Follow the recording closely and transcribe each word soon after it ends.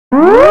Hey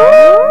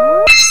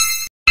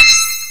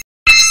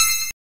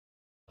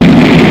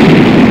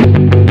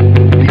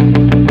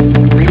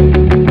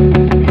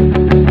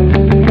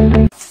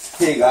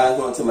guys,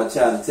 welcome to my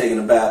channel, Taking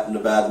a Bath. In the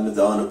bathroom is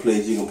the only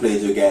place you can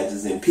place your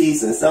gadgets in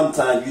peace, and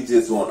sometimes you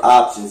just want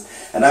options.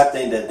 And I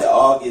think that the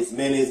August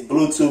Mini's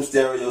Bluetooth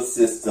stereo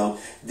system,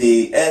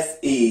 the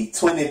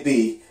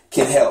SE20B,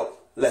 can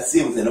help. Let's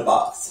see what's in the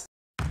box.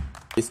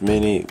 This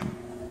Mini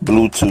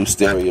Bluetooth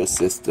stereo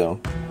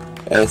system,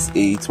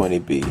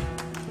 SE20B.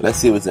 Let's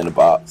see what's in the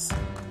box.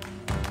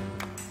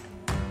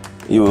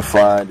 You will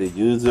find the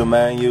user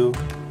manual.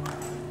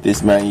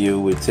 This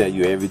manual will tell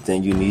you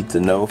everything you need to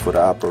know for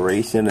the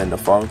operation and the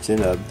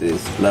function of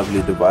this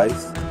lovely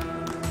device.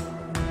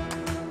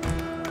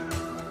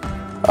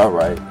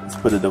 Alright, let's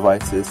put the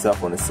device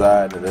itself on the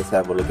side and let's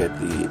have a look at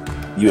the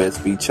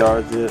USB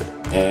charger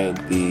and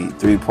the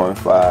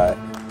 3.5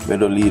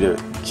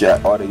 milliliter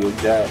jack, audio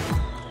jack.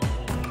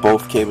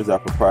 Both cables are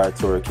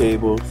proprietary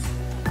cables.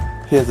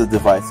 Here's the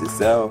device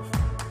itself.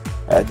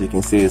 As you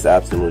can see, it's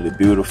absolutely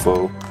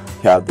beautiful.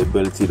 You have the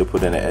ability to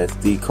put in an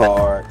SD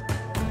card.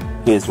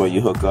 Here's where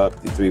you hook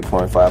up the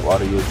 3.5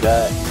 audio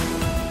jack.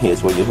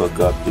 Here's where you hook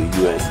up the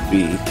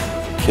USB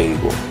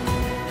cable.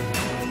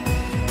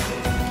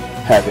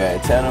 Have your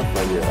antenna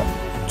for your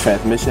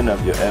transmission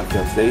of your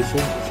FM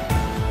stations.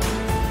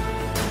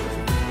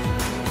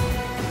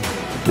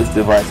 This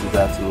device is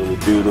absolutely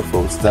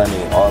beautiful,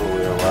 stunning all the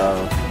way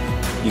around.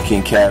 You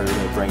can carry it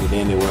and bring it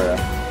anywhere.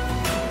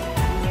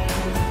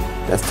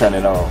 Let's turn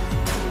it on.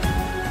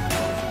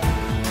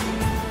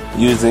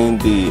 Using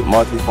the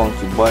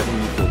multifunction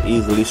button, you can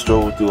easily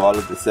stroll through all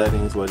of the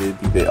settings, whether it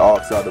be the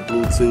aux or the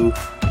Bluetooth,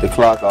 the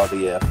clock or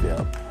the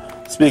FM.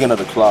 Speaking of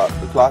the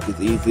clock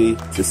is easy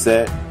to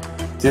set.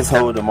 Just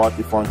hold the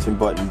multifunction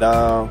button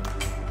down.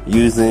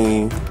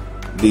 Using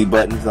the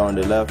buttons on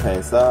the left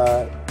hand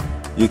side,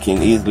 you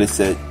can easily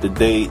set the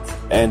date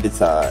and the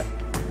time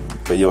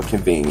for your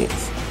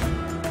convenience.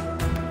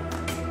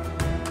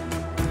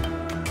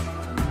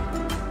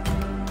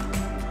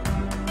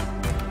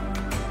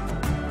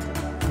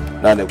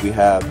 Now that we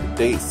have the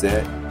date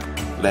set,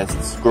 let's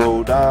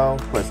scroll down,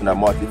 pressing our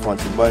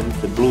multifunction button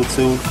to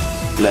Bluetooth.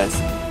 Let's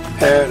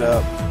pair it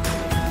up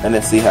and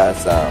let's see how it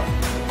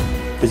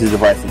sounds. Put your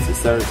device into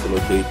search to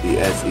locate the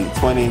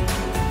SE20.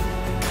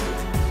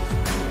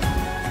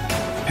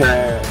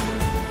 Pair.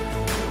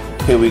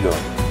 Here we go.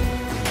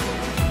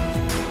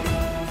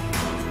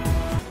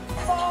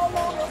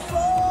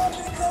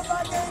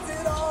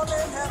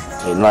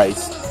 A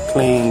nice,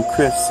 clean,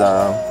 crisp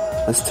sound.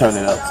 Let's turn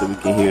it up so we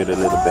can hear it a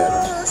little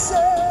better.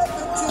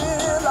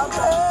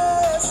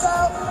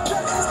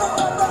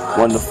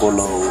 Wonderful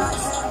lows.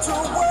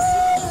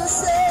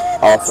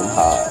 Awesome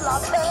highs.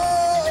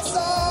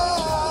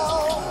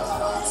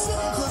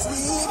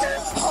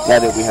 Now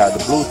that we have the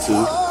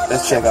Bluetooth,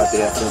 let's check out the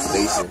FM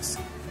stations.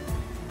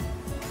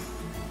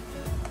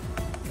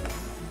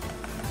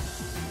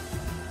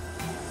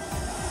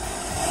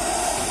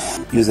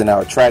 Using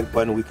our track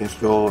button, we can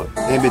stroll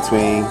in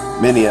between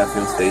many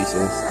FM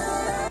stations.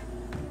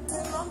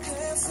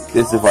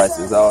 This device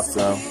is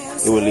awesome.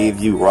 It will leave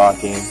you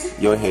rocking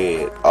your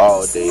head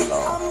all day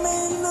long.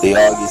 The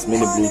August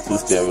Mini Bluetooth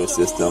stereo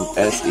system,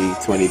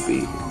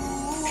 SE20B.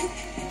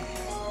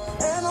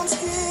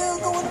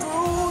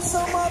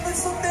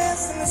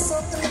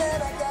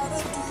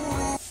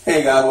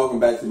 Hey guys, welcome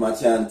back to my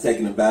channel,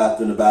 Taking a Bath.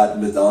 In the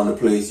bathroom is the only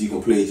place you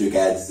can place your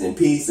gadgets in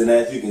peace. And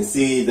as you can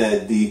see,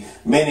 that the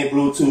Mini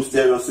Bluetooth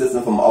stereo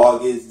system from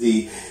August,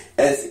 the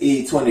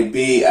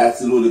SE20B,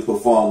 absolutely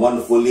performed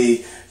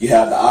wonderfully. You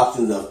have the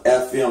options of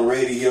FM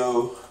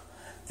radio.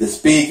 The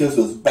speakers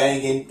was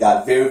banging,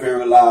 got very,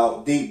 very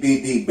loud, deep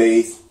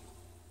bass.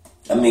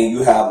 I mean,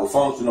 you have a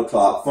functional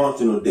clock,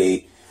 functional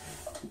date.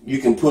 You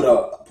can put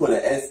a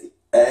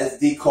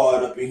SD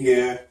card up in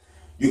here.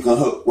 You can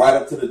hook right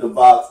up to the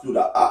device through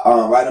the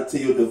right up to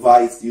your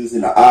device using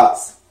the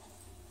aux.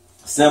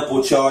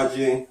 Simple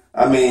charging.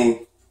 I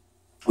mean,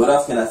 what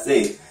else can I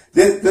say?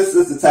 This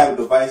is the type of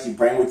device you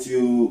bring with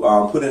you,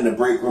 put in the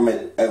break room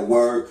at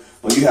work,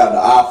 when you have the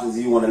options,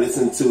 you want to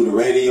listen to the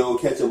radio,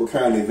 catch up with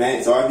current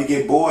events, or if you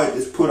get bored,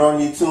 just put on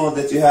your tunes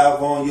that you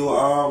have on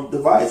your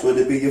device,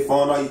 whether it be your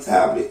phone or your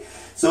tablet.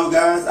 So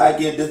guys, I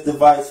give this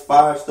device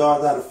 5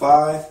 stars out of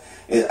 5.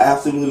 It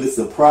absolutely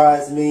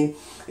surprised me.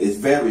 It's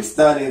very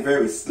stunning,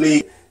 very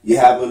sleek. You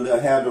have a little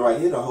handle right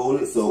here to hold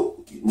it, so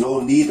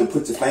no need to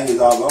put your fingers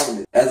all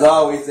over it. As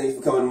always, thanks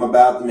for coming to my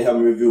bathroom and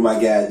helping me review my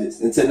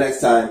gadgets. Until next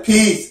time,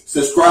 peace.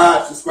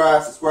 Subscribe.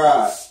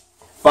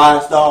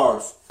 5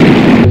 stars.